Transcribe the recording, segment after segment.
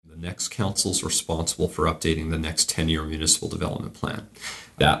Next council's responsible for updating the next 10-year municipal development plan.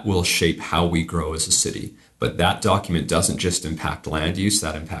 That will shape how we grow as a city. But that document doesn't just impact land use,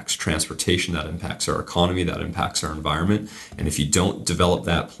 that impacts transportation, that impacts our economy, that impacts our environment. And if you don't develop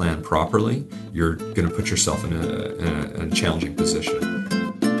that plan properly, you're going to put yourself in a challenging position.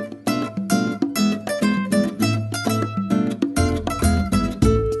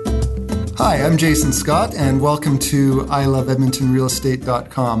 Hi, I'm Jason Scott, and welcome to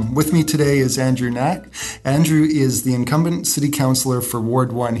iloveedmontonrealestate.com. With me today is Andrew Knack. Andrew is the incumbent city councillor for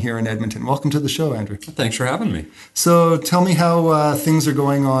Ward 1 here in Edmonton. Welcome to the show, Andrew. Thanks for having me. So tell me how things are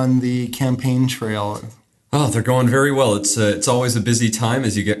going on the campaign trail. Oh, they're going very well. It's always a busy time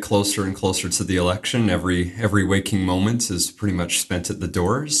as you get closer and closer to the election. Every waking moment is pretty much spent at the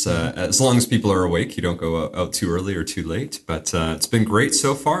doors. As long as people are awake, you don't go out too early or too late. But it's been great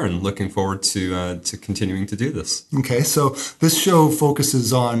so far, and looking forward to continuing to do this. Okay, so this show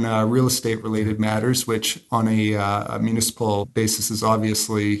focuses on real estate related matters, which on a municipal basis is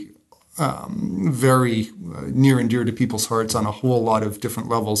obviously very near and dear to people's hearts on a whole lot of different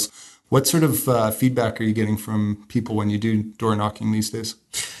levels. What sort of feedback are you getting from people when you do door knocking these days?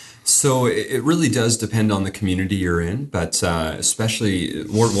 So it really does depend on the community you're in, but especially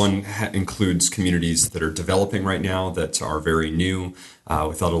Ward 1 includes communities that are developing right now that are very new,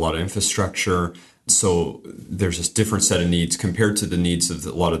 without a lot of infrastructure. So there's a different set of needs compared to the needs of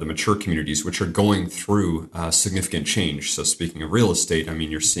a lot of the mature communities, which are going through significant change. So speaking of real estate, I mean,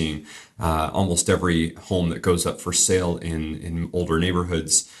 you're seeing almost every home that goes up for sale in older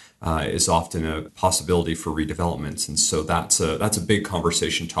neighborhoods is often a possibility for redevelopment. And so that's a big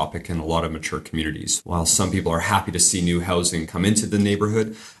conversation topic in a lot of mature communities. While some people are happy to see new housing come into the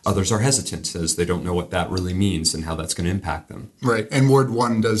neighborhood, others are hesitant as they don't know what that really means and how that's going to impact them. Right. And Ward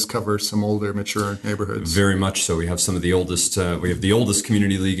 1 does cover some older, mature neighborhoods. Very much so. We have some of the oldest, we have the oldest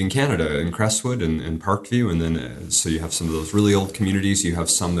community league in Canada in Crestwood and Parkview. And then, so you have some of those really old communities. You have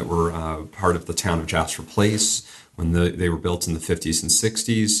some that were part of the town of Jasper Place when they were built in the 50s and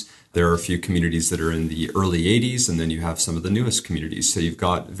 60s. There are a few communities that are in the early 80s, and then you have some of the newest communities. So you've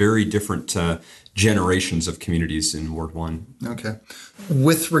got very different generations of communities in Ward 1. Okay.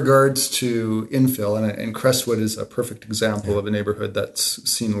 With regards to infill, and Crestwood is a perfect example of a neighborhood that's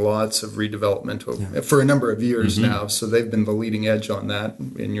seen lots of redevelopment for a number of years now. So they've been the leading edge on that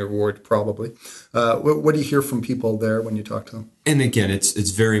in your ward, probably. What do you hear from people there when you talk to them? And again,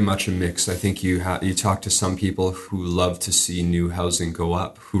 it's very much a mix. I think you talk to some people who love to see new housing go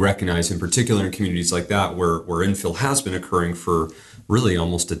up, who recognize in particular in communities like that where infill has been occurring for really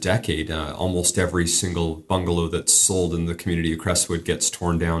almost a decade. Almost every single bungalow that's sold in the community of Crestwood gets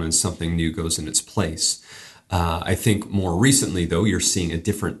torn down and something new goes in its place. I think more recently, though, you're seeing a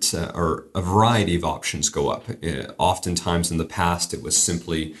different or a variety of options go up. Oftentimes in the past, it was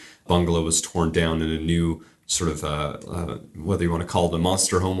simply bungalow was torn down and a new sort of whether you want to call it a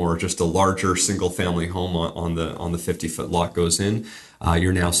monster home or just a larger single family home on the 50-foot lot goes in.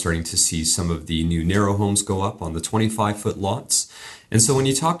 You're now starting to see some of the new narrow homes go up on the 25-foot lots. And so when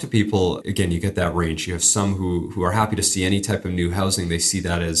you talk to people, again, you get that range. You have some who are happy to see any type of new housing. They see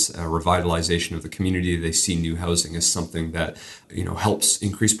that as a revitalization of the community. They see new housing as something that, helps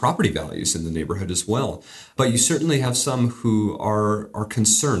increase property values in the neighborhood as well. But you certainly have some who are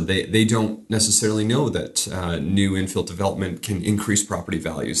concerned. They don't necessarily know that new infill development can increase property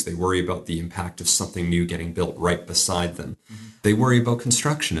values. They worry about the impact of something new getting built right beside them. Mm-hmm. They worry about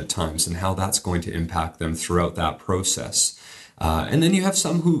construction at times and how that's going to impact them throughout that process. And then you have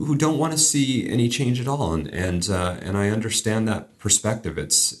some who don't want to see any change at all, and I understand that perspective.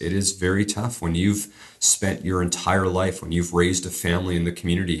 It is very tough when you've spent your entire life, when you've raised a family in the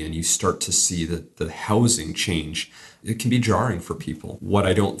community, and you start to see the housing change. It can be jarring for people. What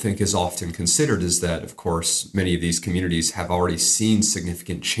I don't think is often considered is that, of course, many of these communities have already seen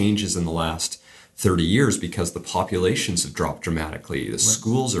significant changes in the last 30 years because the populations have dropped dramatically. The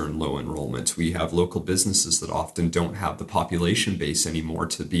schools are in low enrollment. We have local businesses that often don't have the population base anymore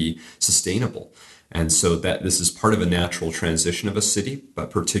to be sustainable. And so that this is part of a natural transition of a city, but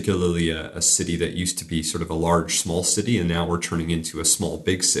particularly a city that used to be sort of a large, small city, and now we're turning into a small,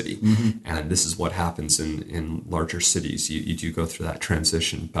 big city. Mm-hmm. And this is what happens in larger cities. You do go through that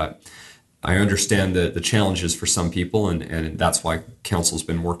transition, but I understand the challenges for some people, and that's why Council's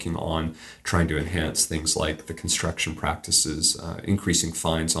been working on trying to enhance things like the construction practices, increasing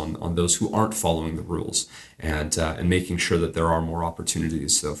fines on those who aren't following the rules, and making sure that there are more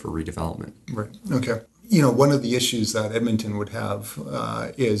opportunities for redevelopment. Right. Okay. One of the issues that Edmonton would have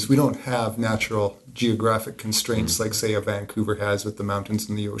is we don't have natural geographic constraints like, say, a Vancouver has with the mountains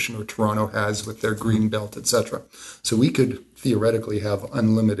and the ocean, or Toronto has with their green belt, etc. So we could theoretically have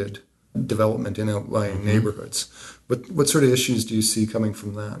unlimited development in outlying neighborhoods. What sort of issues do you see coming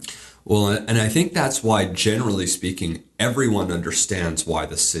from that? Well, and I think that's why, generally speaking, everyone understands why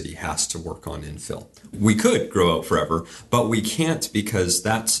the city has to work on infill. We could grow out forever, but we can't, because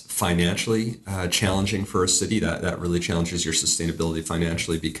that's financially challenging for a city. That really challenges your sustainability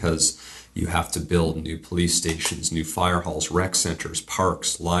financially, because you have to build new police stations, new fire halls, rec centers,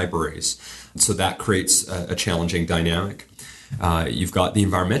 parks, libraries. So that creates a challenging dynamic. You've got the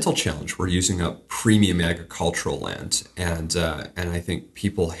environmental challenge. We're using up premium agricultural land, and I think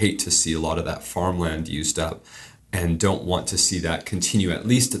people hate to see a lot of that farmland used up, and don't want to see that continue, at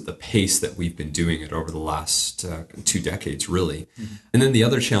least at the pace that we've been doing it over the last 2 decades, really. Mm-hmm. And then the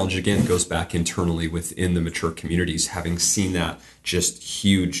other challenge, again, goes back internally within the mature communities, having seen that just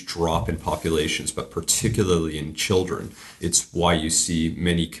huge drop in populations, but particularly in children. It's why you see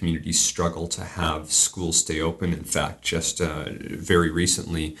many communities struggle to have schools stay open. In fact, just very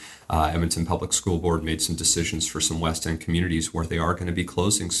recently, Edmonton Public School Board made some decisions for some West End communities where they are going to be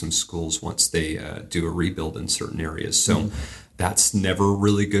closing some schools once they do a rebuild in certain areas. So that's never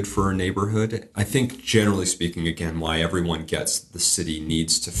really good for a neighborhood. I think, generally speaking, again, why everyone gets the city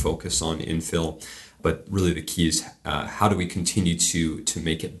needs to focus on infill. But really the key is how do we continue to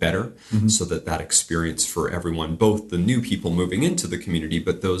make it better, so that experience for everyone, both the new people moving into the community,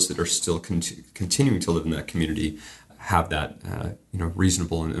 but those that are still continuing to live in that community, have that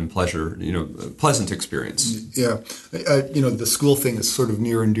reasonable and pleasant experience. Yeah, the school thing is sort of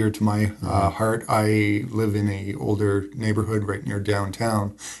near and dear to my heart. I live in a older neighborhood right near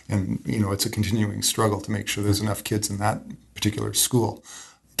downtown, and it's a continuing struggle to make sure there's enough kids in that particular school.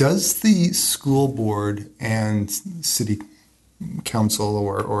 Does the school board and city council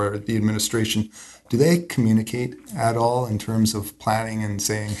or the administration, do they communicate at all in terms of planning and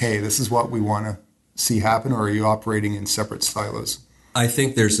saying, hey, this is what we want to see happen, or are you operating in separate silos? I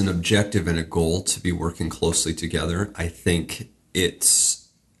think there's an objective and a goal to be working closely together. I think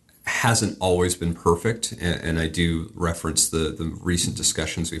hasn't always been perfect, and I do reference the recent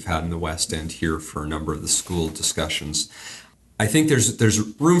discussions we've had in the West End here for a number of the school discussions. I think there's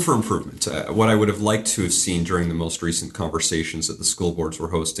room for improvement. What I would have liked to have seen during the most recent conversations that the school boards were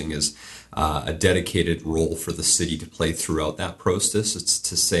hosting is a dedicated role for the city to play throughout that process. It's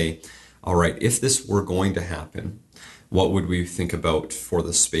to say, all right, if this were going to happen, what would we think about for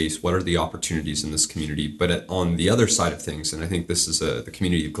the space? What are the opportunities in this community? But on the other side of things, and I think this is the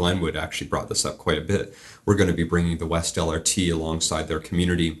community of Glenwood actually brought this up quite a bit, we're going to be bringing the West LRT alongside their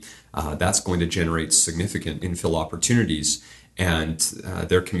community. That's going to generate significant infill opportunities. And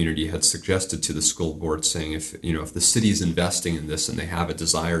their community had suggested to the school board, saying if the city is investing in this and they have a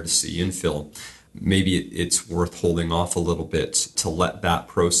desire to see infill, maybe it's worth holding off a little bit to let that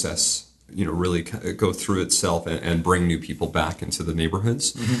process really go through itself and bring new people back into the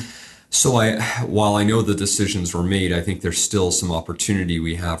neighborhoods. Mm-hmm. So while I know the decisions were made, I think there's still some opportunity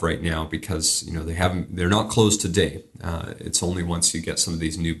we have right now, because they're not closed today. It's only once you get some of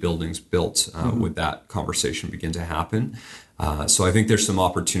these new buildings built would that conversation begin to happen. So I think there's some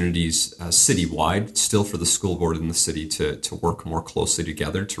opportunities citywide still for the school board and the city to work more closely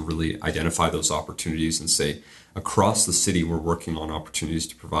together to really identify those opportunities and say, across the city, we're working on opportunities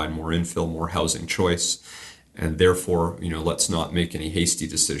to provide more infill, more housing choice. And therefore, let's not make any hasty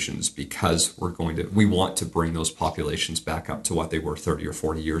decisions, because we want to bring those populations back up to what they were 30 or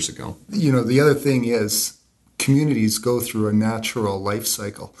 40 years ago. The other thing is communities go through a natural life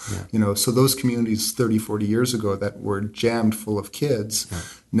cycle. Yeah. So those communities 30, 40 years ago that were jammed full of kids,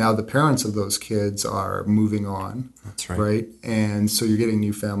 now the parents of those kids are moving on. That's right. Right? And so you're getting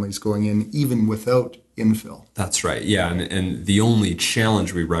new families going in even without infill. That's right. Yeah. And the only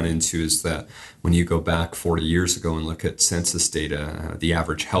challenge we run into is that when you go back 40 years ago and look at census data, the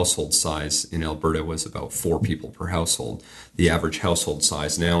average household size in Alberta was about 4 people per household. The average household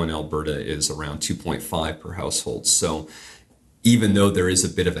size now in Alberta is around 2.5 per household. So even though there is a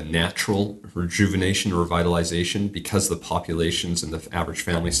bit of a natural rejuvenation or revitalization, because the populations and the average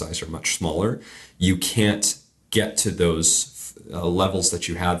family size are much smaller, you can't get to those levels that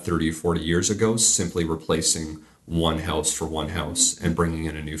you had 30 or 40 years ago simply replacing one house for one house and bringing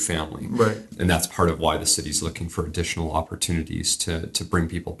in a new family. Right. And that's part of why the city's looking for additional opportunities to bring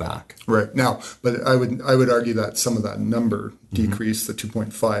people back. Right. Now, but I would argue that some of that number decreased, the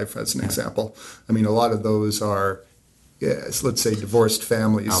 2.5 as an example. I mean, a lot of those are yes, let's say divorced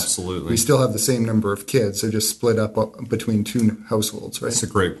families. Absolutely. We still have the same number of kids. They're just split up between two households, right? That's a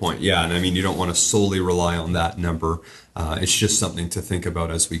great point. Yeah, and I mean, you don't want to solely rely on that number. It's just something to think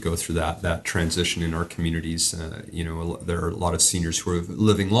about as we go through that transition in our communities. There are a lot of seniors who are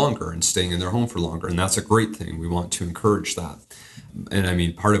living longer and staying in their home for longer, and that's a great thing. We want to encourage that. And I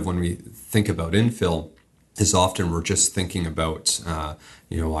mean, part of when we think about infill is often we're just thinking about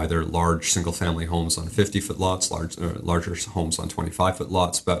either large single-family homes on 50-foot lots, larger homes on 25-foot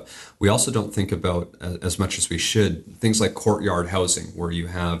lots, but we also don't think about, as much as we should, things like courtyard housing, where you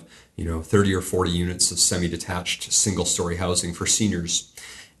have 30 or 40 units of semi-detached single-story housing for seniors.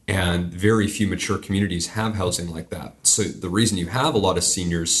 And very few mature communities have housing like that. So the reason you have a lot of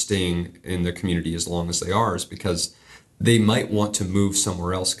seniors staying in the community as long as they are is because they might want to move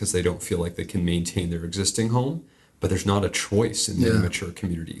somewhere else because they don't feel like they can maintain their existing home, but there's not a choice in many mature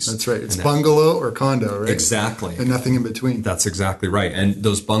communities. That's right. It's bungalow or condo, right? Exactly. And nothing in between. That's exactly right. And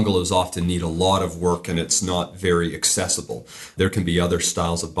those bungalows often need a lot of work, and it's not very accessible. There can be other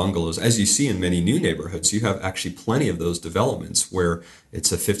styles of bungalows. As you see in many new neighborhoods, you have actually plenty of those developments where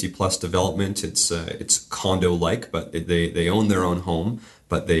it's a 50-plus development. It's condo-like, but they own their own home,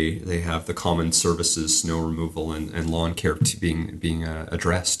 but they have the common services, snow removal and lawn care being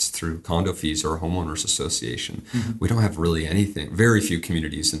addressed through condo fees or a homeowners association. Mm-hmm. We don't have really anything. Very few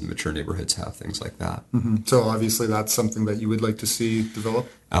communities in the mature neighborhoods have things like that. Mm-hmm. So obviously that's something that you would like to see develop?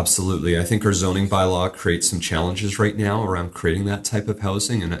 Absolutely. I think our zoning bylaw creates some challenges right now around creating that type of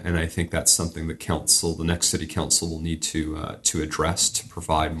housing, and I think that's something that the next city council will need to address to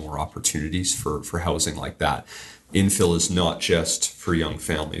provide more opportunities for housing like that. Infill is not just for young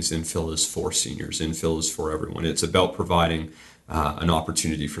families. Infill is for seniors. Infill is for everyone. It's about providing an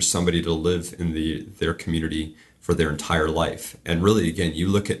opportunity for somebody to live in their community for their entire life. And really, again, you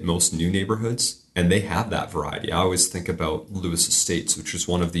look at most new neighborhoods, and they have that variety. I always think about Lewis Estates, which is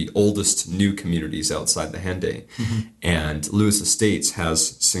one of the oldest new communities outside the Henday. Mm-hmm. And Lewis Estates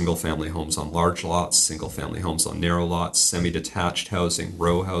has single-family homes on large lots, single-family homes on narrow lots, semi-detached housing,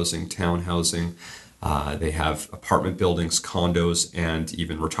 row housing, town housing. They have apartment buildings, condos, and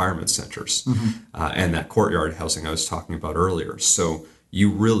even retirement centers. Mm-hmm. And that courtyard housing I was talking about earlier. So you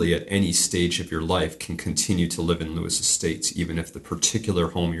really, at any stage of your life, can continue to live in Lewis Estates, even if the particular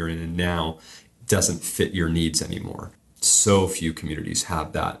home you're in now doesn't fit your needs anymore. So few communities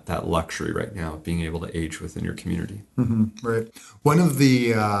have that luxury right now of being able to age within your community. Mm-hmm, right. One of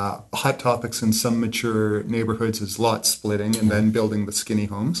the hot topics in some mature neighborhoods is lot splitting and then building the skinny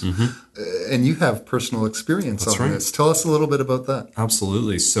homes. Mm-hmm. And you have personal experience on this. Tell us a little bit about that.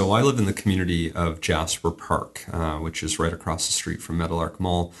 Absolutely. So I live in the community of Jasper Park, which is right across the street from Meadowlark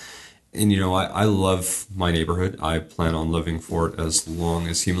Mall. And, I love my neighborhood. I plan on living for it as long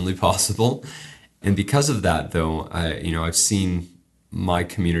as humanly possible. And because of that, though, I've seen my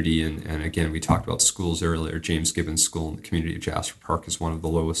community, and again, we talked about schools earlier. James Gibbons School in the community of Jasper Park is one of the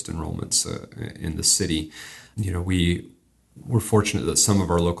lowest enrollments in the city. We're fortunate that some of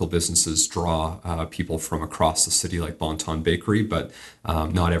our local businesses draw people from across the city, like Bonton Bakery, but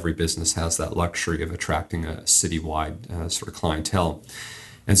not every business has that luxury of attracting a citywide sort of clientele.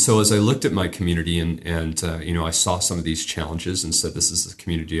 And so as I looked at my community and I saw some of these challenges and said, this is the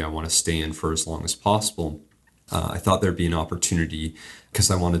community I want to stay in for as long as possible, I thought there'd be an opportunity,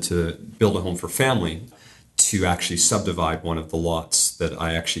 because I wanted to build a home for family, to actually subdivide one of the lots that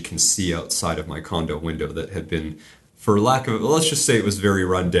I actually can see outside of my condo window that had been, for lack of, let's just say it was very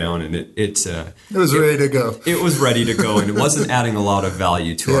run down, and it was ready to go. It was ready to go, and it wasn't adding a lot of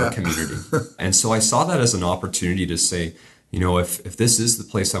value to our community. And so I saw that as an opportunity to say, if this is the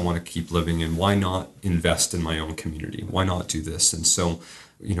place I want to keep living in, why not invest in my own community? Why not do this? And so,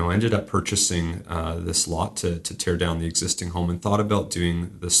 I ended up purchasing this lot to tear down the existing home, and thought about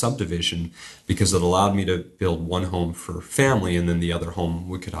doing the subdivision because it allowed me to build one home for family, and then the other home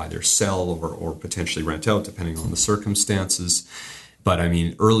we could either sell or potentially rent out, depending on the circumstances. But I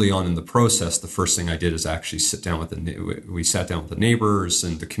mean, early on in the process, the first thing I did is actually sit down with the neighbors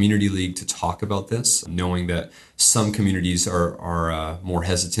and the community league to talk about this, knowing that some communities are more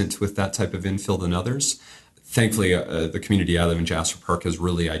hesitant with that type of infill than others. Thankfully, the community I live in, Jasper Park, has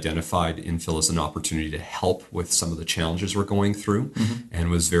really identified infill as an opportunity to help with some of the challenges we're going through, mm-hmm. and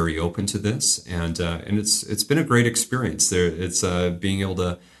was very open to this. And it's been a great experience. It's being able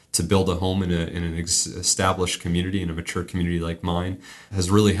to build a home in an established community, in a mature community like mine, has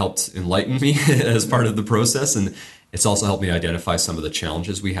really helped enlighten me as part of the process. And it's also helped me identify some of the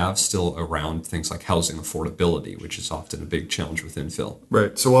challenges we have still around things like housing affordability, which is often a big challenge with infill.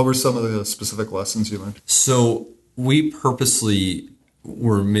 Right. So what were some of the specific lessons you learned? So we purposely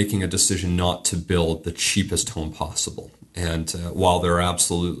we're making a decision not to build the cheapest home possible. And while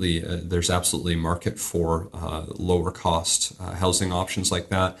there's absolutely a market for lower cost housing options like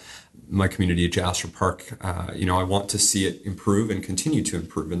that, my community at Jasper Park, I want to see it improve and continue to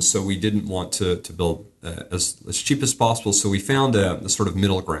improve. And so we didn't want to build as cheap as possible. So we found a sort of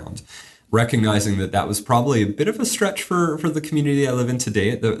middle ground, recognizing that was probably a bit of a stretch for the community I live in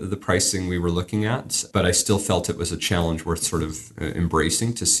today, the pricing we were looking at. But I still felt it was a challenge worth sort of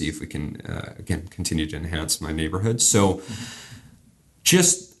embracing to see if we can, again, continue to enhance my neighborhood. So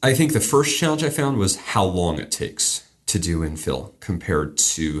I think the first challenge I found was how long it takes to do infill compared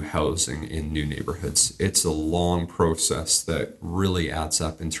to housing in new neighborhoods. It's a long process that really adds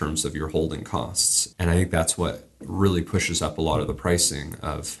up in terms of your holding costs. And I think that's what really pushes up a lot of the pricing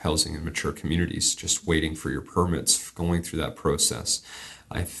of housing in mature communities, just waiting for your permits, going through that process.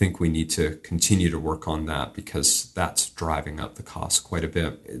 I think we need to continue to work on that because that's driving up the cost quite a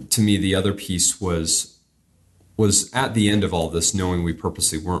bit. To me, the other piece was at the end of all this, knowing we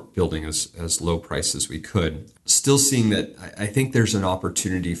purposely weren't building as low price as we could, still seeing that I think there's an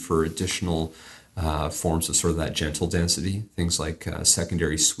opportunity for additional forms of sort of that gentle density, things like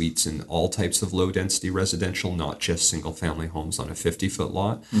secondary suites and all types of low density residential, not just single family homes on a 50-foot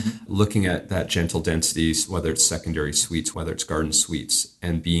lot. Mm-hmm. Looking at that gentle densities, whether it's secondary suites, whether it's garden suites,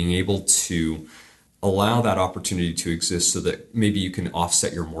 and being able to allow that opportunity to exist so that maybe you can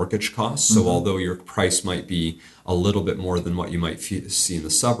offset your mortgage costs. So although your price might be a little bit more than what you might see in the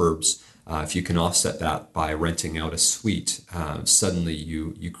suburbs, if you can offset that by renting out a suite, suddenly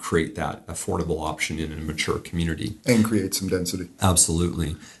you create that affordable option in a mature community. And create some density.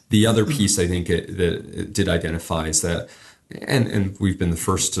 Absolutely. The other piece I think it did identify is that, and we've been the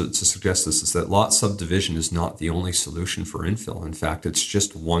first to suggest this, is that lot subdivision is not the only solution for infill. In fact, it's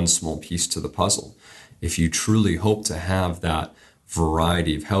just one small piece to the puzzle. If you truly hope to have that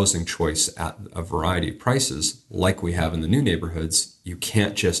variety of housing choice at a variety of prices, like we have in the new neighborhoods, you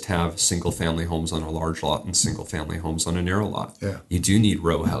can't just have single family homes on a large lot and single family homes on a narrow lot. Yeah. You do need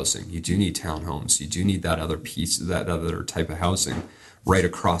row housing. You do need townhomes. You do need that other piece, that other type of housing. Right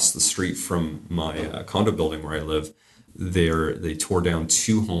across the street from my condo building where I live, they tore down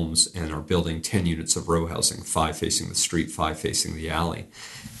 2 homes and are building 10 units of row housing, 5 facing the street, 5 facing the alley.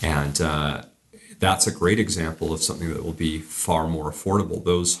 And that's a great example of something that will be far more affordable.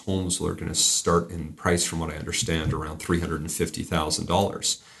 Those homes are going to start in price, from what I understand, around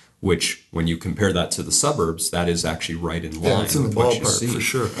 $350,000, which when you compare that to the suburbs, that is actually right in line. Yeah, it's in the ballpark for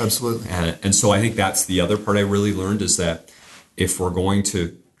sure. Absolutely. And so I think that's the other part I really learned, is that if we're going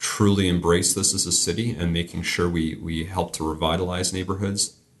to truly embrace this as a city and making sure we help to revitalize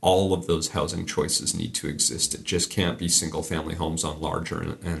neighborhoods, all of those housing choices need to exist. It just can't be single family homes on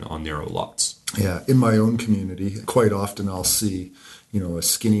larger and on narrow lots. Yeah, in my own community, quite often I'll see, a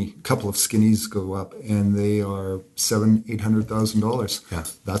couple of skinnies go up, and they are $700,000-800,000. Yeah,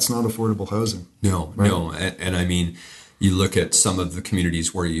 that's not affordable housing. No, right? No, and I mean, you look at some of the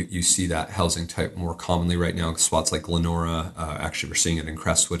communities where you see that housing type more commonly right now. Spots like Glenora, actually we're seeing it in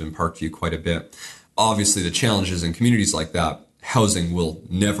Crestwood and Parkview quite a bit. Obviously, the challenges in communities like that, housing will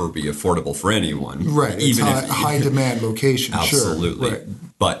never be affordable for anyone. Right, even it's high demand location. Absolutely, sure.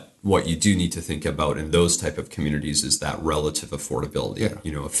 Right. But what you do need to think about in those type of communities is that relative affordability. Yeah.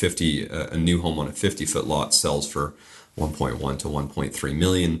 A new home on a 50-foot lot sells for 1.1 to 1.3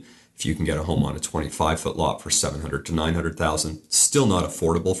 million. If you can get a home on a 25-foot lot for 700 to 900,000, still not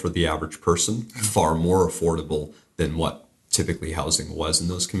affordable for the average person. Far more affordable than what typically housing was in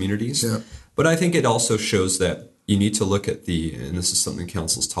those communities. Yeah. But I think it also shows that you need to look at and this is something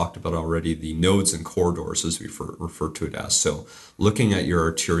council's talked about already, the nodes and corridors, as we refer to it as. So looking at your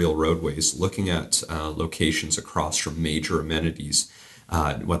arterial roadways, looking at locations across from major amenities,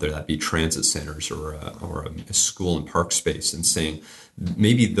 whether that be transit centers or a school and park space, and saying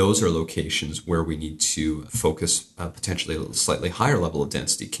maybe those are locations where we need to focus potentially a slightly higher level of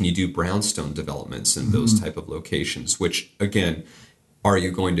density. Can you do brownstone developments in those type of locations? Which, again, are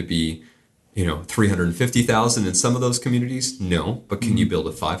you going to be $350,000 in some of those communities? No, but can you build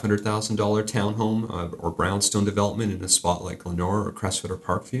a $500,000 townhome or brownstone development in a spot like Glenora or Crestwood or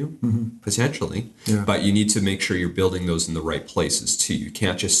Parkview? Mm-hmm. Potentially, yeah. But you need to make sure you're building those in the right places too. You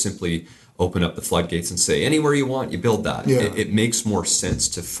can't just simply open up the floodgates and say anywhere you want, you build that. Yeah. It makes more sense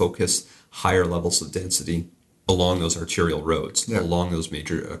to focus higher levels of density along those arterial roads, along those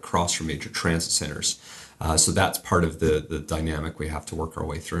across from major transit centers. So that's part of the dynamic we have to work our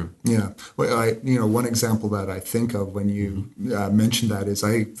way through. Yeah. Well, one example that I think of when you mentioned that is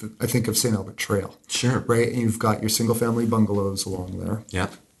I think of St. Albert Trail. Sure. Right? And you've got your single family bungalows along there. Yeah.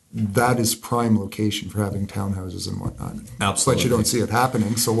 that is prime location for having townhouses and whatnot. Absolutely. But you don't see it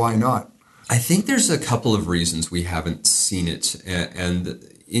happening, so why not? I think there's a couple of reasons we haven't seen it. And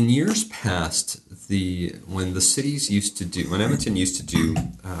in years past, when Edmonton used to do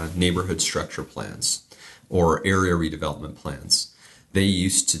neighborhood structure plans or area redevelopment plans, they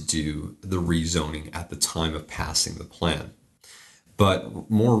used to do the rezoning at the time of passing the plan. But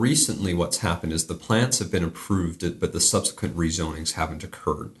more recently, what's happened is the plans have been approved, but the subsequent rezonings haven't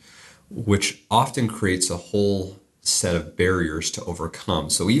occurred, which often creates a whole set of barriers to overcome.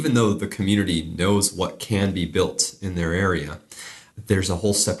 So even though the community knows what can be built in their area, there's a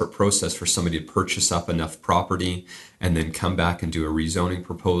whole separate process for somebody to purchase up enough property and then come back and do a rezoning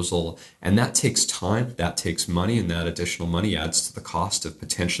proposal. And that takes time, that takes money, and that additional money adds to the cost of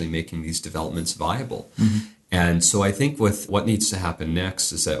potentially making these developments viable. Mm-hmm. And so I think with what needs to happen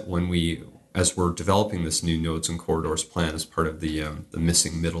next is that as we're developing this new nodes and corridors plan as part of the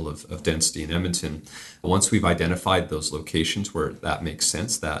missing middle of density in Edmonton, once we've identified those locations where that makes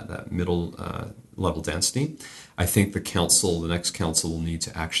sense, that middle level density, I think the next council will need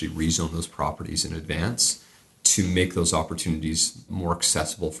to actually rezone those properties in advance to make those opportunities more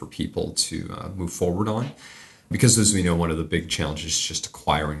accessible for people to move forward on. Because as we know, one of the big challenges is just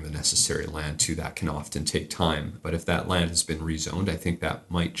acquiring the necessary land too. That can often take time. But if that land has been rezoned, I think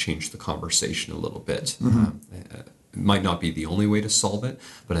that might change the conversation a little bit. Mm-hmm. It might not be the only way to solve it,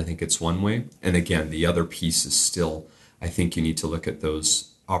 but I think it's one way. And again, the other piece is still, I think you need to look at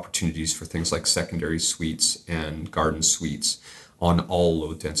those opportunities for things like secondary suites and garden suites on all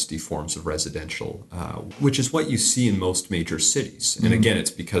low density forms of residential, which is what you see in most major cities. And again, it's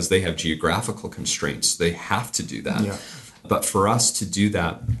because they have geographical constraints. They have to do that. Yeah. But for us to do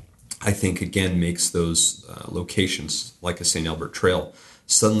that, I think again makes those locations like a St. Albert Trail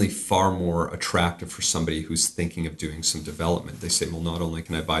suddenly far more attractive for somebody who's thinking of doing some development. They say, well, not only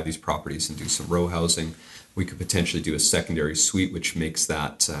can I buy these properties and do some row housing, we could potentially do a secondary suite, which makes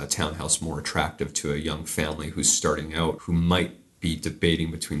that townhouse more attractive to a young family who's starting out, who might be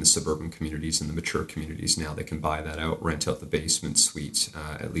debating between the suburban communities and the mature communities. Now they can buy that out, rent out the basement suite,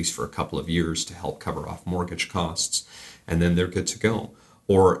 at least for a couple of years to help cover off mortgage costs, and then they're good to go.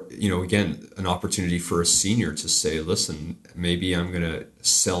 Or, again, an opportunity for a senior to say, listen, maybe I'm going to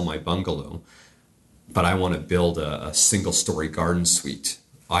sell my bungalow, but I want to build a single-story garden suite,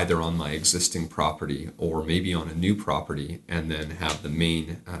 either on my existing property or maybe on a new property, and then have the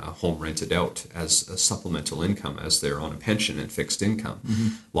main home rented out as a supplemental income as they're on a pension and fixed income. Mm-hmm.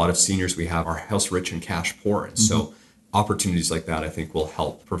 A lot of seniors we have are house rich and cash poor. And so opportunities like that, I think, will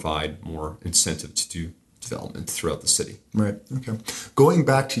help provide more incentive to do development throughout the city. Right. Okay. Going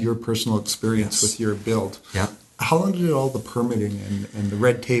back to your personal experience with your build, how long did all the permitting and the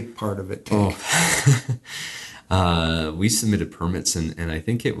red tape part of it take? We submitted permits, and I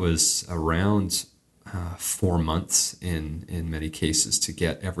think it was around 4 months in many cases to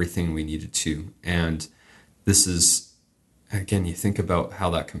get everything we needed to. And this is, again, you think about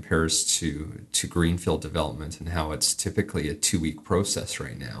how that compares to greenfield development and how it's typically a 2-week process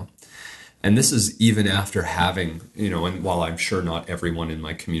right now. And this is even after having, and while I'm sure not everyone in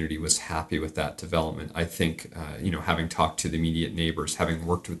my community was happy with that development, I think, having talked to the immediate neighbors, having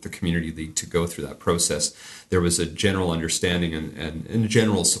worked with the community league to go through that process, there was a general understanding and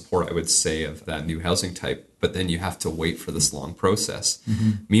general support, I would say, of that new housing type. But then you have to wait for this long process.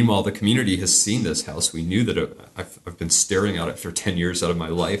 Mm-hmm. Meanwhile, the community has seen this house. We knew that I've been staring at it for 10 years out of my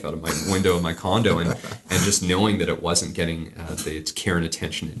life, out of my window of my condo, and just knowing that it wasn't getting the care and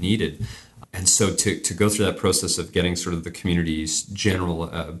attention it needed. And so to go through that process of getting sort of the community's general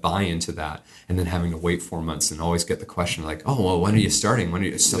buy-in to that, and then having to wait 4 months and always get the question like, oh, well, when are you starting?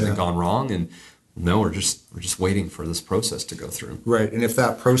 Has something gone wrong? And no, we're just waiting for this process to go through. Right. And if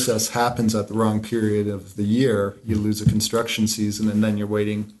that process happens at the wrong period of the year, you lose a construction season, and then you're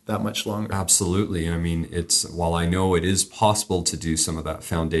waiting that much longer. Absolutely. I mean, while I know it is possible to do some of that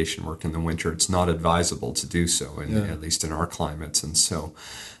foundation work in the winter, it's not advisable to do so, at least in our climates. And so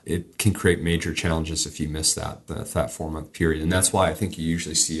it can create major challenges if you miss that 4-month period. And that's why I think you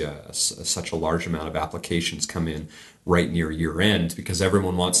usually see such a large amount of applications come in right near year end, because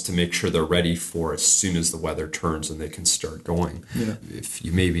everyone wants to make sure they're ready for as soon as the weather turns and they can start going. Yeah. If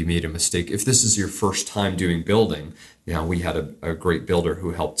you maybe made a mistake, if this is your first time doing building, we had a great builder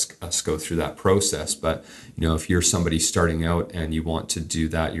who helped us go through that process. But if you're somebody starting out and you want to do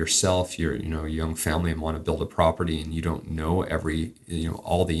that yourself, you're a young family and want to build a property and you don't know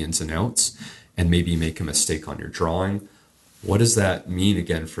all the ins and outs, and maybe you make a mistake on your drawing, what does that mean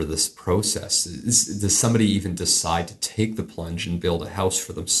again for this process? Does somebody even decide to take the plunge and build a house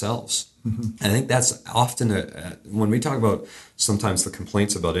for themselves? I think that's often when we talk about sometimes the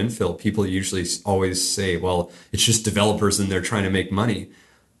complaints about infill, people usually always say, well, it's just developers and they're trying to make money.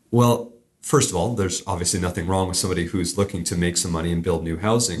 Well, first of all, there's obviously nothing wrong with somebody who's looking to make some money and build new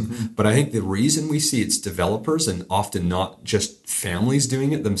housing. But I think the reason we see it's developers and often not just families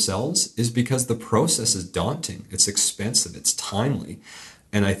doing it themselves is because the process is daunting. It's expensive. It's timely.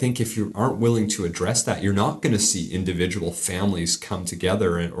 And I think if you aren't willing to address that, you're not going to see individual families come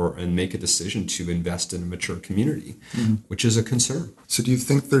together and make a decision to invest in a mature community, which is a concern. So do you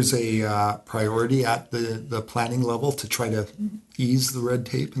think there's a priority at the planning level to try to ease the red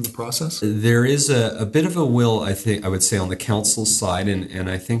tape in the process? There is a bit of a will, I would say, on the council side, and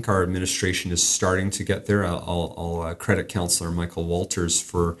I think our administration is starting to get there. I'll credit Councillor Michael Walters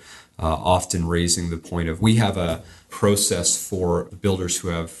for often raising the point of we have a process for builders who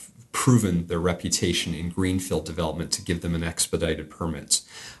have proven their reputation in greenfield development to give them an expedited permit.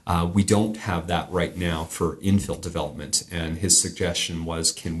 We don't have that right now for infill development, and his suggestion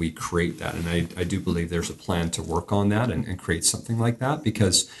was, can we create that? And I do believe there's a plan to work on that and create something like that,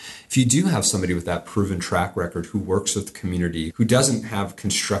 because if you do have somebody with that proven track record who works with the community, who doesn't have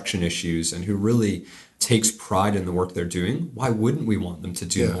construction issues, and who really takes pride in the work they're doing, why wouldn't we want them to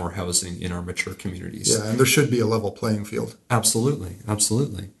do more housing in our mature communities? Yeah, and there should be a level playing field. Absolutely.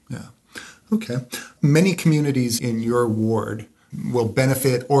 Yeah. Okay. Many communities in your ward will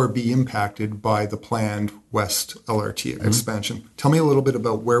benefit or be impacted by the planned West LRT expansion. Tell me a little bit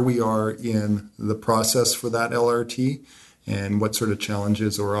about where we are in the process for that LRT and what sort of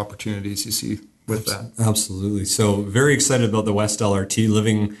challenges or opportunities you see with that. Absolutely. So very excited about the West LRT.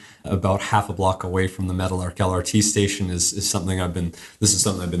 Living about half a block away from the Meadowlark LRT station is something I've been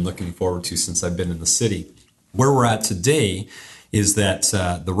looking forward to since I've been in the city. Where we're at today is that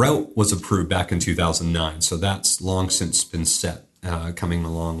the route was approved back in 2009. So that's long since been set, coming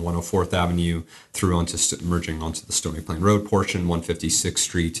along 104th Avenue through merging onto the Stony Plain Road portion, 156th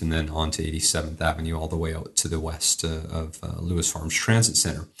Street, and then onto 87th Avenue all the way out to the west of Lewis Farms Transit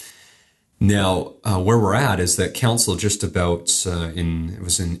Center. Now, where we're at is that council just about it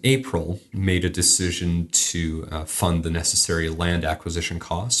was in April, made a decision to fund the necessary land acquisition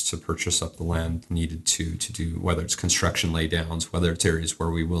costs to purchase up the land needed to do, whether it's construction laydowns, whether it's areas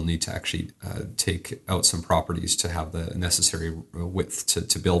where we will need to actually take out some properties to have the necessary width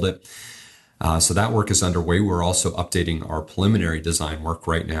to build it. So that work is underway. We're also updating our preliminary design work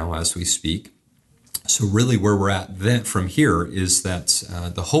right now as we speak. So really where we're at then from here is that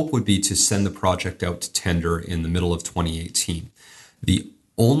the hope would be to send the project out to tender in the middle of 2018. The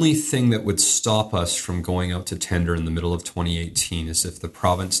only thing that would stop us from going out to tender in the middle of 2018 is if the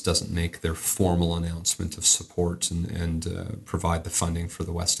province doesn't make their formal announcement of support and provide the funding for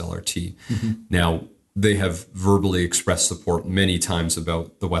the West LRT. Now, they have verbally expressed support many times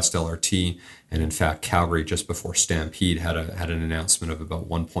about the West LRT, and in fact, Calgary just before Stampede had an announcement of about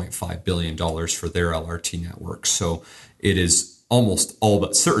 $1.5 billion for their LRT network. So it is almost all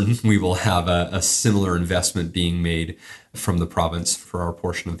but certain we will have a similar investment being made from the province for our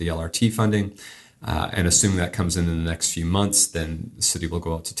portion of the LRT funding. And assuming that comes in the next few months, then the city will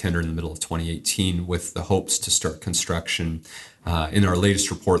go out to tender in the middle of 2018 with the hopes to start construction. In our latest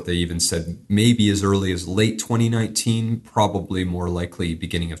report, they even said maybe as early as late 2019, probably more likely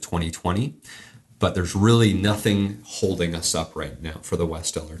beginning of 2020. But there's really nothing holding us up right now for the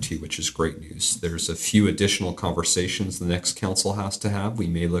West LRT, which is great news. There's a few additional conversations the next council has to have. We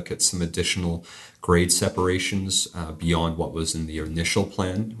may look at some additional grade separations beyond what was in the initial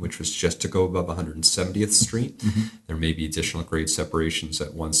plan, which was just to go above 170th Street. There may be additional grade separations at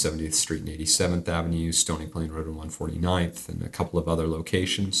 170th Street and 87th Avenue, Stony Plain Road and 149th, and a couple of other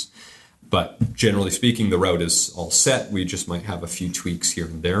locations. But generally speaking, the route is all set. We just might have a few tweaks here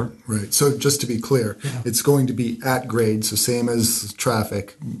and there. Right. So just to be clear, it's going to be at grade, so same as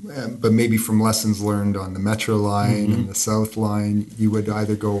traffic, but maybe from lessons learned on the Metro line and the South line, you would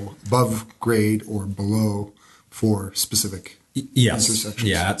either go above grade or below for specific intersections.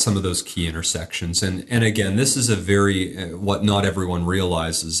 Yeah, at some of those key intersections. And again, this is a very, what not everyone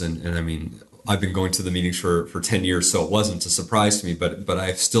realizes, and I mean, I've been going to the meetings for 10 years, so it wasn't a surprise to me, but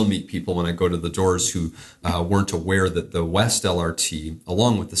I still meet people when I go to the doors who weren't aware that the West LRT,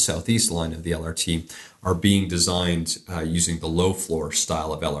 along with the Southeast line of the LRT, are being designed using the low floor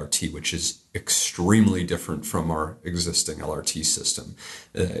style of LRT, which is extremely different from our existing LRT system.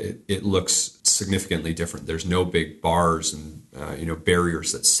 It looks significantly different. There's no big bars and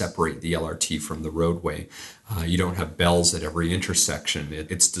barriers that separate the LRT from the roadway. You don't have bells at every intersection.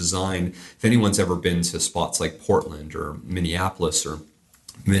 It's designed, if anyone's ever been to spots like Portland or Minneapolis or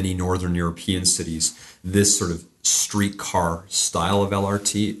many northern European cities, this sort of streetcar style of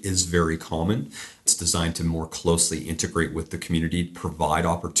LRT is very common. It's designed to more closely integrate with the community, provide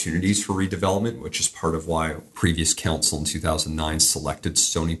opportunities for redevelopment, which is part of why previous council in 2009 selected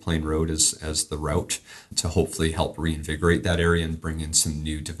Stony Plain Road as the route to hopefully help reinvigorate that area and bring in some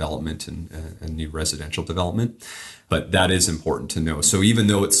new development and new residential development. But that is important to know. So even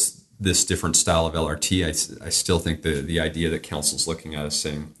though it's this different style of LRT, I still think the idea that council's looking at is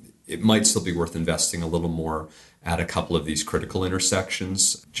saying it might still be worth investing a little more at a couple of these critical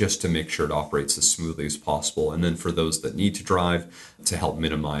intersections just to make sure it operates as smoothly as possible. And then for those that need to drive, to help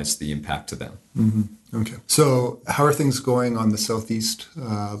minimize the impact to them. Mm-hmm. Okay. So how are things going on the southeast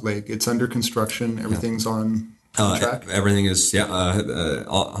leg? It's under construction. Everything's on track? Everything is,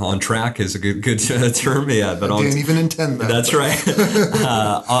 on track is a good term, but I didn't even intend that. That's right.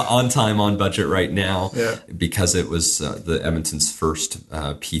 On time, on budget right now, Yeah. because it was the Edmonton's first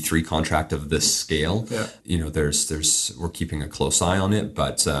P3 contract of this scale. Yeah. We're keeping a close ed on it,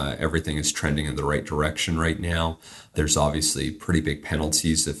 but everything is trending in the right direction right now. There's obviously pretty big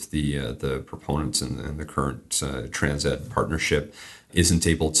penalties if the proponents and the current Transed partnership isn't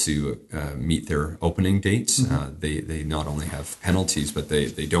able to meet their opening dates. Mm-hmm. They not only have penalties, but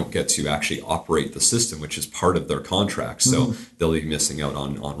they don't get to actually operate the system, which is part of their contract. So they'll be missing out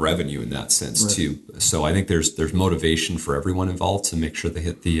on revenue in that sense too. So I think there's motivation for everyone involved to make sure they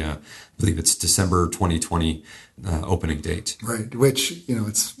hit the, I believe it's December 2020 opening date. Right, which,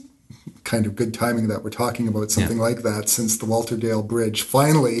 it's kind of good timing that we're talking about something like that, since the Walterdale Bridge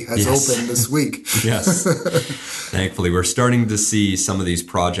finally has opened this week. Yes. Thankfully, we're starting to see some of these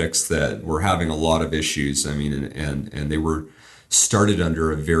projects that were having a lot of issues. I mean, and they were started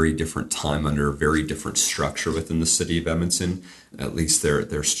under a very different time, under a very different structure within the city of Edmonton. At least they're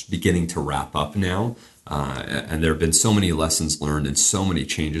beginning to wrap up now. And there have been so many lessons learned and so many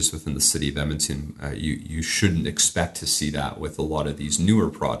changes within the city of Edmonton. You shouldn't expect to see that with a lot of these newer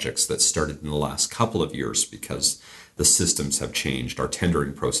projects that started in the last couple of years, because the systems have changed. Our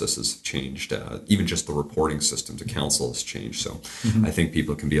tendering processes have changed. Even just the reporting system to council has changed. So I think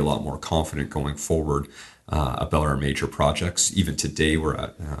people can be a lot more confident going forward about our major projects. Even today, we're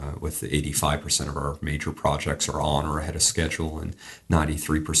at with 85% of our major projects are on or ahead of schedule, and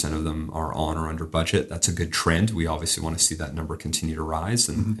 93% of them are on or under budget. That's a good trend. We obviously want to see that number continue to rise,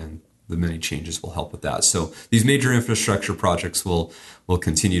 and the many changes will help with that. So these major infrastructure projects will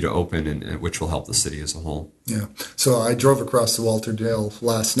continue to open, and which will help the city as a whole. Yeah. So I drove across the Walterdale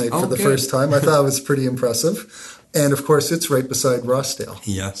last night for the first time. I thought it was pretty impressive. And of course, it's right beside Rossdale.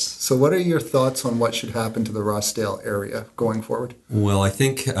 Yes. So what are your thoughts on what should happen to the Rossdale area going forward? Well, I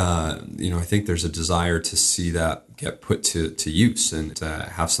think, I think there's a desire to see that get put to use and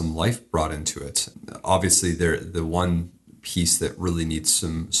have some life brought into it. Obviously, the one piece that really needs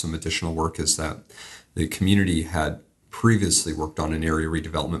some additional work is that the community had previously worked on an area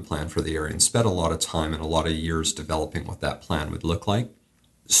redevelopment plan for the area and spent a lot of time and a lot of years developing what that plan would look like.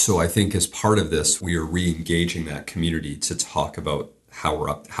 So I think as part of this, we are re-engaging that community to talk about how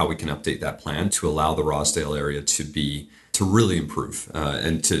we can update that plan to allow the Rossdale area to really improve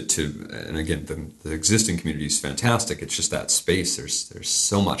and again, the existing community is fantastic. It's just that space. There's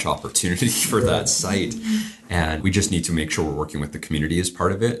so much opportunity for that site, and we just need to make sure we're working with the community as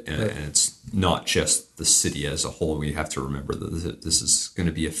part of it, and it's not just the city as a whole. We have to remember that this is going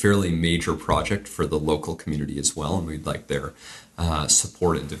to be a fairly major project for the local community as well, and we'd like their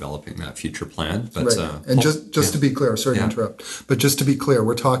support in developing that future plan. But just to be clear, sorry to interrupt, but just to be clear,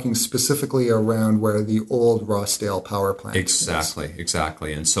 we're talking specifically around where the old Rossdale power plant is.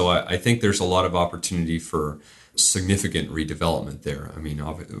 Exactly. And so I think there's a lot of opportunity for significant redevelopment there. I mean,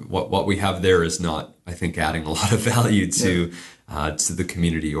 what we have there is not, I think, adding a lot of value to the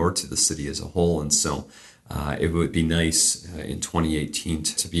community or to the city as a whole. And so it would be nice in 2018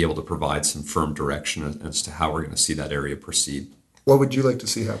 to be able to provide some firm direction as to how we're going to see that area proceed. What would you like to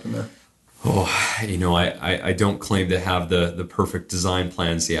see happen there? I don't claim to have the perfect design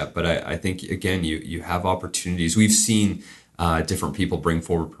plans yet, but I think, again, you have opportunities. We've seen different people bring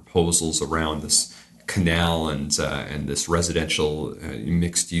forward proposals around this canal and this residential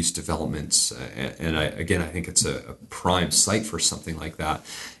mixed-use developments. And I think it's a prime site for something like that.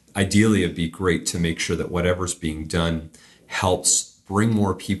 Ideally, it'd be great to make sure that whatever's being done helps bring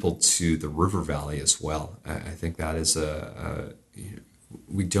more people to the river valley as well. I think that is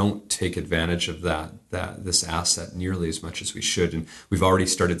we don't take advantage of this asset nearly as much as we should, and we've already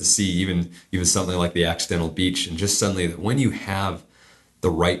started to see even something like the accidental beach, and just suddenly that when you have the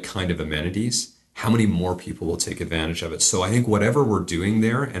right kind of amenities, how many more people will take advantage of it. So I think whatever we're doing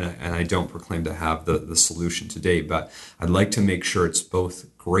there, and I don't proclaim to have the solution today, but I'd like to make sure it's both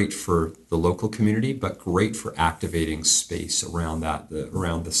great for the local community, but great for activating space around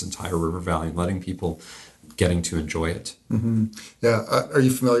around this entire river valley and letting people getting to enjoy it. Mm-hmm. Yeah. Are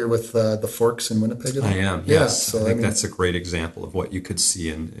you familiar with the Forks in Winnipeg? I am. Yeah, yes. so I think that's a great example of what you could see.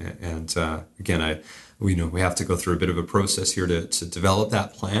 And again, we have to go through a bit of a process here to develop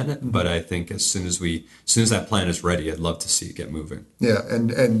that plan. Mm-hmm. But I think as soon as that plan is ready, I'd love to see it get moving. Yeah.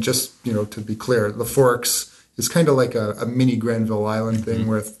 And just, to be clear, the Forks is kind of like a mini Granville Island thing, mm-hmm.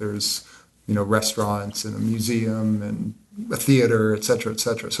 where there's, restaurants and a museum and a theater, et cetera, et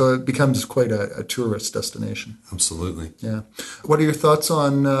cetera. So it becomes quite a tourist destination. Absolutely. Yeah. What are your thoughts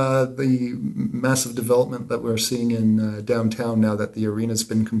on the massive development that we're seeing in downtown now that the arena's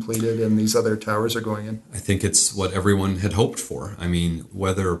been completed and these other towers are going in? I think it's what everyone had hoped for. I mean,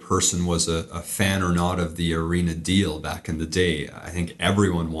 whether a person was a fan or not of the arena deal back in the day, I think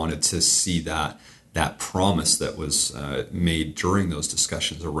everyone wanted to see that promise that was made during those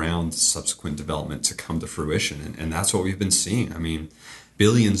discussions around subsequent development to come to fruition. And that's what we've been seeing. I mean,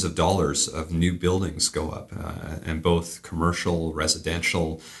 billions of dollars of new buildings go up, and both commercial,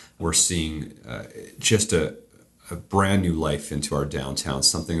 residential. We're seeing just a brand new life into our downtown,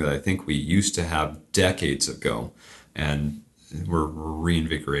 something that I think we used to have decades ago. And we're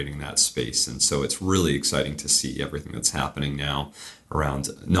reinvigorating that space. And so it's really exciting to see everything that's happening now around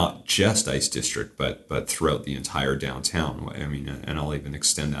not just Ice District, but throughout the entire downtown. I mean, and I'll even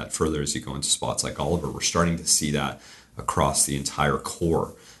extend that further as you go into spots like Oliver. We're starting to see that across the entire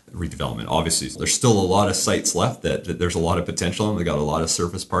core redevelopment. Obviously, there's still a lot of sites left that there's a lot of potential in. We got a lot of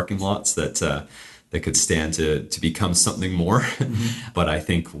surface parking lots that could stand to become something more. Mm-hmm. But I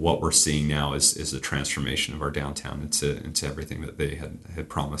think what we're seeing now is a transformation of our downtown into everything that they had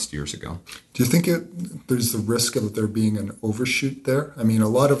promised years ago. Do you think there's the risk of there being an overshoot there? I mean, a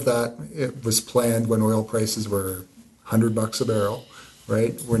lot of that, it was planned when oil prices were $100 a barrel,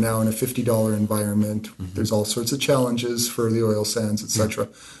 right? We're now in a $50 environment. Mm-hmm. There's all sorts of challenges for the oil sands, et cetera.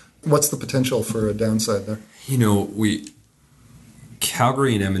 Mm-hmm. What's the potential for a downside there?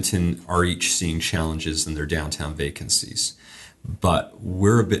 Calgary and Edmonton are each seeing challenges in their downtown vacancies, but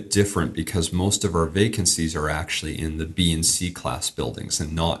we're a bit different because most of our vacancies are actually in the B and C class buildings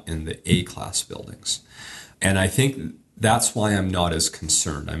and not in the A class buildings. And I think that's why I'm not as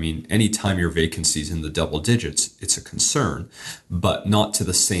concerned. I mean, anytime your vacancy is in the double digits, it's a concern, but not to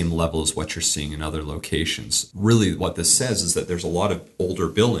the same level as what you're seeing in other locations. Really, what this says is that there's a lot of older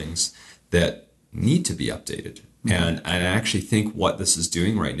buildings that need to be updated. Mm-hmm. And I actually think what this is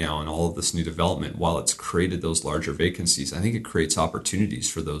doing right now in all of this new development, while it's created those larger vacancies, I think it creates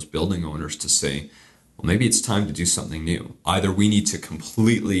opportunities for those building owners to say, well, maybe it's time to do something new. Either we need to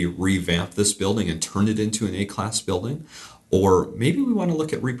completely revamp this building and turn it into an A-class building, or maybe we want to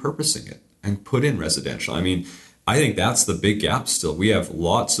look at repurposing it and put in residential. I mean, I think that's the big gap still. We have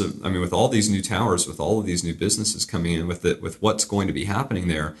with all these new towers, with all of these new businesses coming in, with what's going to be happening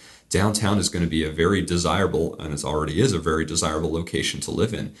there, downtown is going to be a very desirable, and it already is a very desirable location to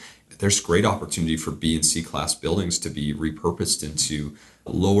live in. There's great opportunity for B and C class buildings to be repurposed into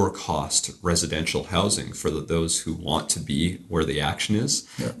lower cost residential housing for those who want to be where the action is,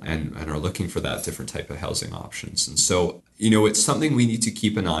 yeah, and are looking for that different type of housing options. And so, it's something we need to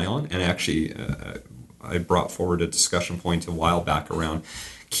keep an eye on. And actually, I brought forward a discussion point a while back around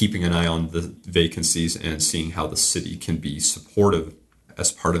keeping an eye on the vacancies and seeing how the city can be supportive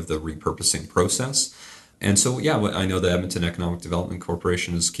as part of the repurposing process. And so, yeah, I know the Edmonton Economic Development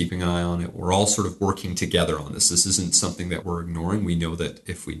Corporation is keeping an eye on it. We're all sort of working together on this. This isn't something that we're ignoring. We know that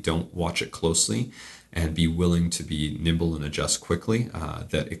if we don't watch it closely and be willing to be nimble and adjust quickly,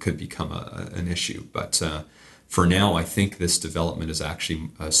 that it could become an issue. But for now, I think this development is actually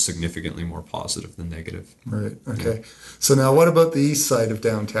significantly more positive than negative. Right. Okay. Yeah. So now what about the east side of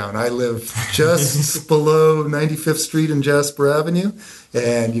downtown? I live just below 95th Street and Jasper Avenue.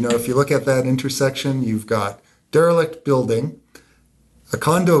 And, if you look at that intersection, you've got derelict building, a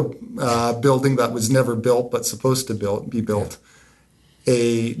condo building that was never built but supposed to be built,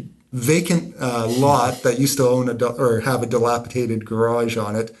 a vacant lot that used to own or have a dilapidated garage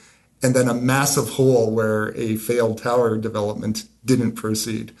on it, and then a massive hole where a failed tower development didn't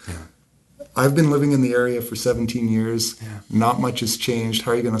proceed. Yeah. I've been living in the area for 17 years. Yeah. Not much has changed.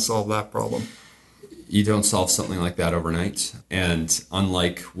 How are you going to solve that problem? You don't solve something like that overnight. And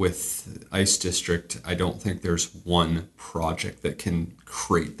unlike with Ice District, I don't think there's one project that can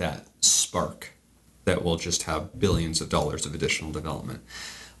create that spark that will just have billions of dollars of additional development.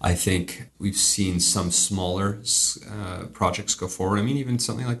 I think we've seen some smaller projects go forward. I mean, even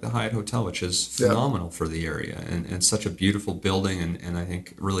something like the Hyatt Hotel, which is phenomenal for the area and such a beautiful building, and I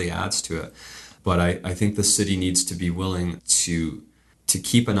think really adds to it. But I think the city needs to be willing to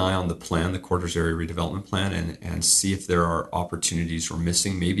keep an eye on the plan, the Quarters Area Redevelopment Plan, and see if there are opportunities we're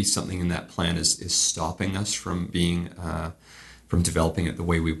missing. Maybe something in that plan is stopping us from from developing it the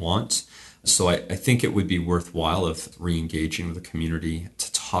way we want. So I think it would be worthwhile of re-engaging with the community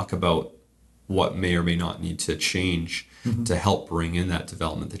to talk about what may or may not need to change to help bring in that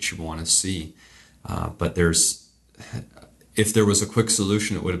development that you want to see. But if there was a quick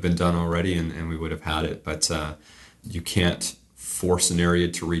solution, it would have been done already and we would have had it. But you can't force an area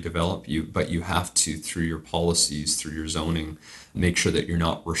to redevelop, but you have to, through your policies, through your zoning, make sure that you're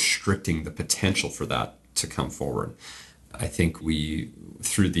not restricting the potential for that to come forward. I think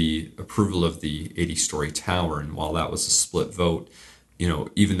through the approval of the 80-story tower, and while that was a split vote,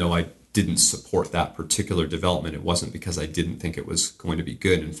 even though I didn't support that particular development, it wasn't because I didn't think it was going to be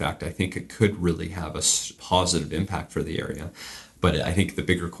good. In fact, I think it could really have a positive impact for the area. But I think the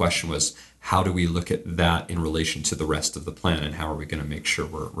bigger question was, how do we look at that in relation to the rest of the plan, and how are we going to make sure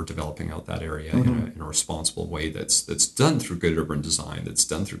we're developing out that area in a responsible way that's done through good urban design, that's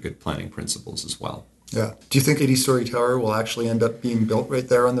done through good planning principles as well. Yeah. Do you think 80-story tower will actually end up being built right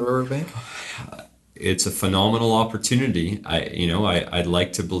there on the riverbank? It's a phenomenal opportunity. I'd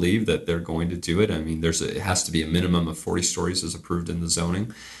like to believe that they're going to do it. I mean, it has to be a minimum of 40 stories as approved in the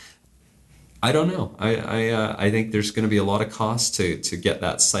zoning. I don't know. I think there's going to be a lot of cost to get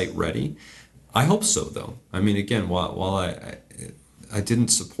that site ready. I hope so, though. I mean, again, while I didn't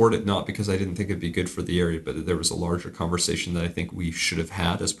support it, not because I didn't think it'd be good for the area, but there was a larger conversation that I think we should have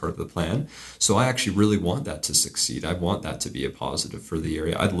had as part of the plan. So I actually really want that to succeed. I want that to be a positive for the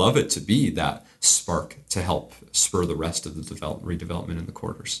area. I'd love it to be that spark to help spur the rest of the redevelopment in the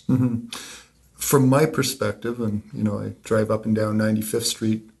quarters. Mm-hmm. From my perspective, and I drive up and down 95th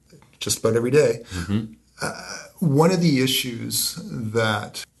Street just about every day. Mm-hmm. One of the issues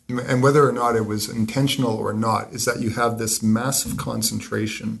that, and whether or not it was intentional or not, is that you have this massive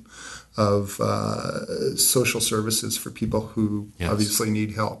concentration of social services for people who obviously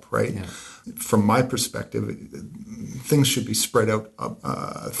need help, right? Yeah. From my perspective, things should be spread out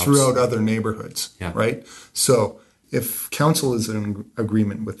throughout other neighborhoods, right? So if council is in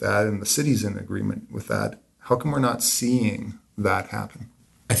agreement with that and the city's in agreement with that, how come we're not seeing that happen?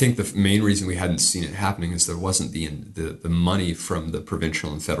 I think the main reason we hadn't seen it happening is there wasn't the money from the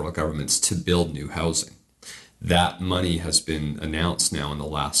provincial and federal governments to build new housing. That money has been announced now in the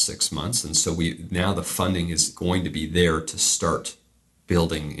last 6 months, and so now the funding is going to be there to start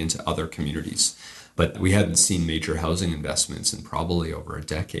building into other communities. But we hadn't seen major housing investments in probably over a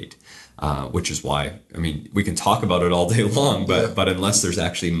decade, which is why, I mean, we can talk about it all day long, but unless there's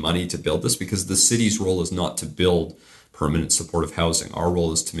actually money to build this, because the city's role is not to build permanent supportive housing. Our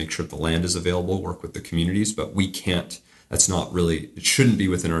role is to make sure the land is available, work with the communities, but we can't, it shouldn't be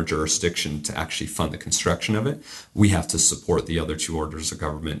within our jurisdiction to actually fund the construction of it. We have to support the other two orders of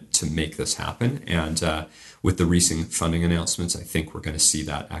government to make this happen. And with the recent funding announcements, I think we're going to see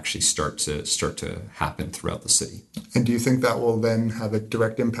that actually start to happen throughout the city. And do you think that will then have a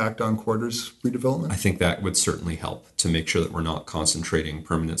direct impact on quarters redevelopment? I think that would certainly help to make sure that we're not concentrating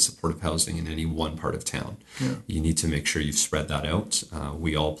permanent supportive housing in any one part of town. Yeah. You need to make sure you've spread that out.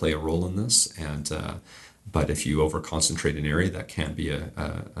 We all play a role in this, but if you over-concentrate an area, that can be a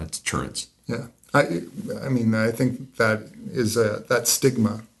deterrent. Yeah. I mean, I think that is that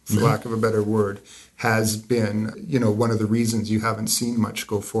stigma, for lack of a better word, has been, one of the reasons you haven't seen much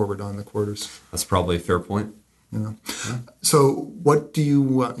go forward on the quarters. That's probably a fair point. Yeah. So what do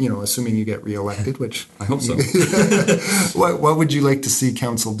you, assuming you get reelected, which I hope so. what would you like to see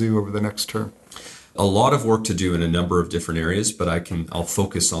council do over the next term? A lot of work to do in a number of different areas, but I'll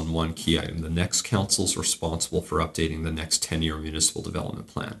focus on one key item. The next council's responsible for updating the next 10-year municipal development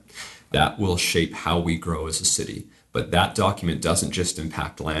plan. That will shape how we grow as a city. But that document doesn't just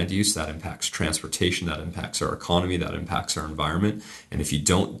impact land use, that impacts transportation, that impacts our economy, that impacts our environment. And if you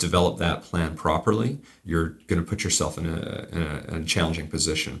don't develop that plan properly, you're going to put yourself in a challenging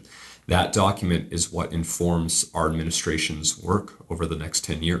position. That document is what informs our administration's work over the next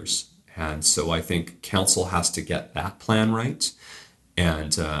 10 years. And so I think council has to get that plan right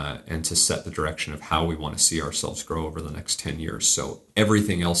and to set the direction of how we want to see ourselves grow over the next 10 years. So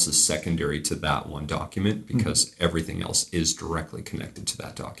everything else is secondary to that one document because everything else is directly connected to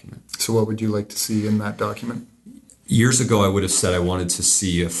that document. So what would you like to see in that document? Years ago, I would have said I wanted to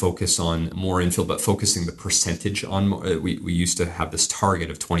see a focus on more infill, but focusing the percentage on more. We used to have this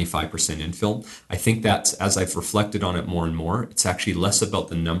target of 25% infill. I think that as I've reflected on it more and more, it's actually less about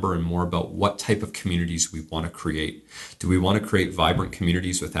the number and more about what type of communities we want to create. Do we want to create vibrant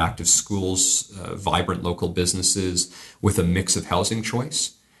communities with active schools, vibrant local businesses, with a mix of housing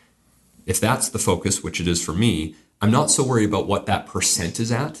choice? If that's the focus, which it is for me, I'm not so worried about what that percent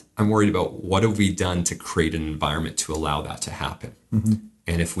is at. I'm worried about what have we done to create an environment to allow that to happen.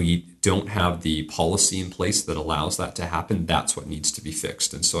 And if we don't have the policy in place that allows that to happen, that's what needs to be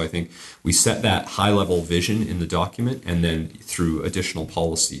fixed. And so I think we set that high-level vision in the document, and then through additional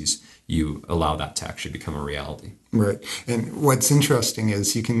policies, you allow that to actually become a reality. Right. And what's interesting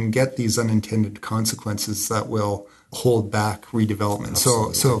is you can get these unintended consequences that will hold back redevelopment.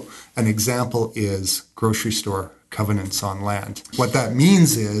 So an example is grocery store covenants on land. What that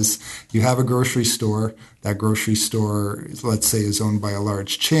means is you have a grocery store, that grocery store, let's say, is owned by a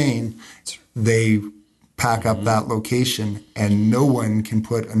large chain. They pack up that location and no one can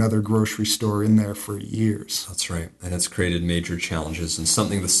put another grocery store in there for years. That's right. And it's created major challenges and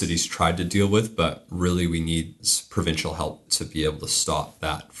something the city's tried to deal with, but really we need provincial help to be able to stop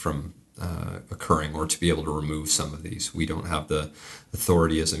that from occurring or to be able to remove some of these. We don't have the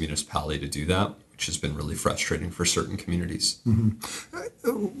authority as a municipality to do that, which has been really frustrating for certain communities.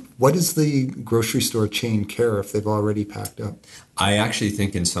 What does the grocery store chain care if they've already packed up? I actually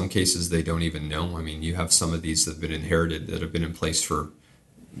think in some cases they don't even know. I mean, you have some of these that have been inherited that have been in place for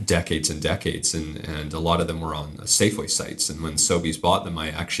decades and decades, and a lot of them were on Safeway sites. And when Sobeys bought them,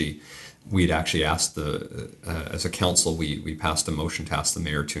 we'd actually asked as a council, we passed a motion to ask the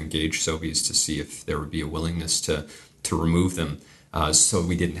mayor to engage Sobeys to see if there would be a willingness to remove them. So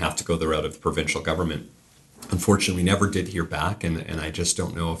we didn't have to go the route of the provincial government. Unfortunately, we never did hear back, and I just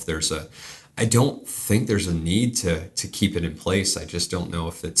don't know if I don't think there's a need to keep it in place. I just don't know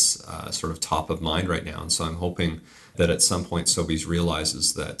if it's sort of top of mind right now. And so I'm hoping that at some point Sobeys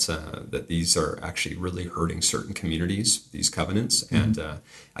realizes that these are actually really hurting certain communities, these covenants, and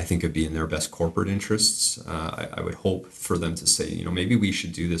I think it'd be in their best corporate interests. I would hope for them to say, maybe we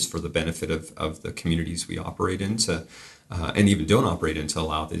should do this for the benefit of the communities we operate in and even don't operate in, to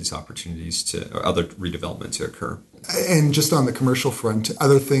allow these opportunities or other redevelopment to occur. And just on the commercial front,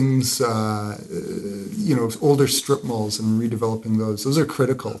 other things, older strip malls and redeveloping those are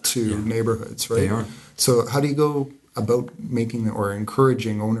critical to neighborhoods, right? They are. So how do you go about making or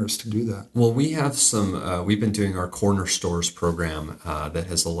encouraging owners to do that? Well, we have we've been doing our corner stores program that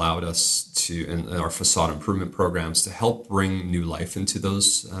has allowed us and our facade improvement programs to help bring new life into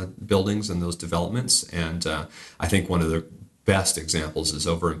those buildings and those developments. And I think one of the best examples is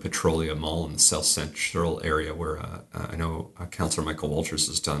over in Petrolia Mall in the South Central area, where I know Councillor Michael Walters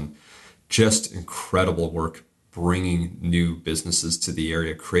has done just incredible work bringing new businesses to the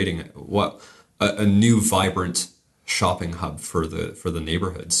area, creating a new vibrant shopping hub for the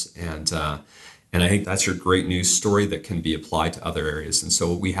neighborhoods. And I think that's your great news story that can be applied to other areas. And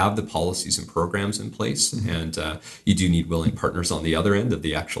so we have the policies and programs in place, and you do need willing partners on the other end of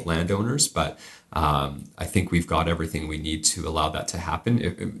the actual landowners, but I think we've got everything we need to allow that to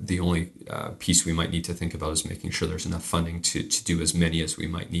happen. The only piece we might need to think about is making sure there's enough funding to do as many as we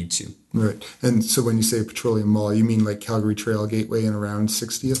might need to. Right. And so when you say Petroleum Mall, you mean like Calgary Trail Gateway and around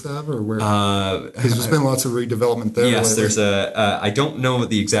 60th Ave, or where? Because there's been lots of redevelopment there. Yes, lately. There's I don't know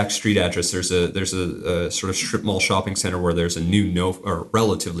the exact street address. There's a sort of strip mall shopping center where there's a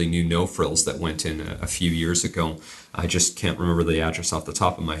relatively new No Frills that went in a few years ago. I just can't remember the address off the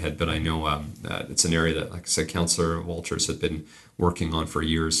top of my head, but I know it's an area that, like I said, Councillor Walters had been working on for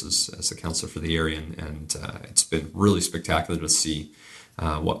years as a councillor for the area, and it's been really spectacular to see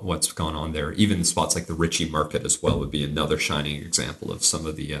what's gone on there. Even spots like the Ritchie Market as well would be another shining example of some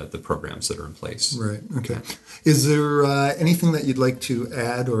of the programs that are in place. Right. Okay. Is there anything that you'd like to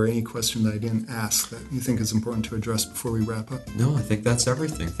add, or any question that I didn't ask that you think is important to address before we wrap up? No, I think that's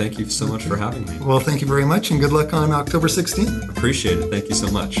everything. Thank you so much for having me. Well, thank you very much, and good luck on October 16th. Appreciate it. Thank you so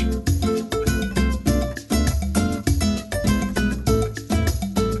much.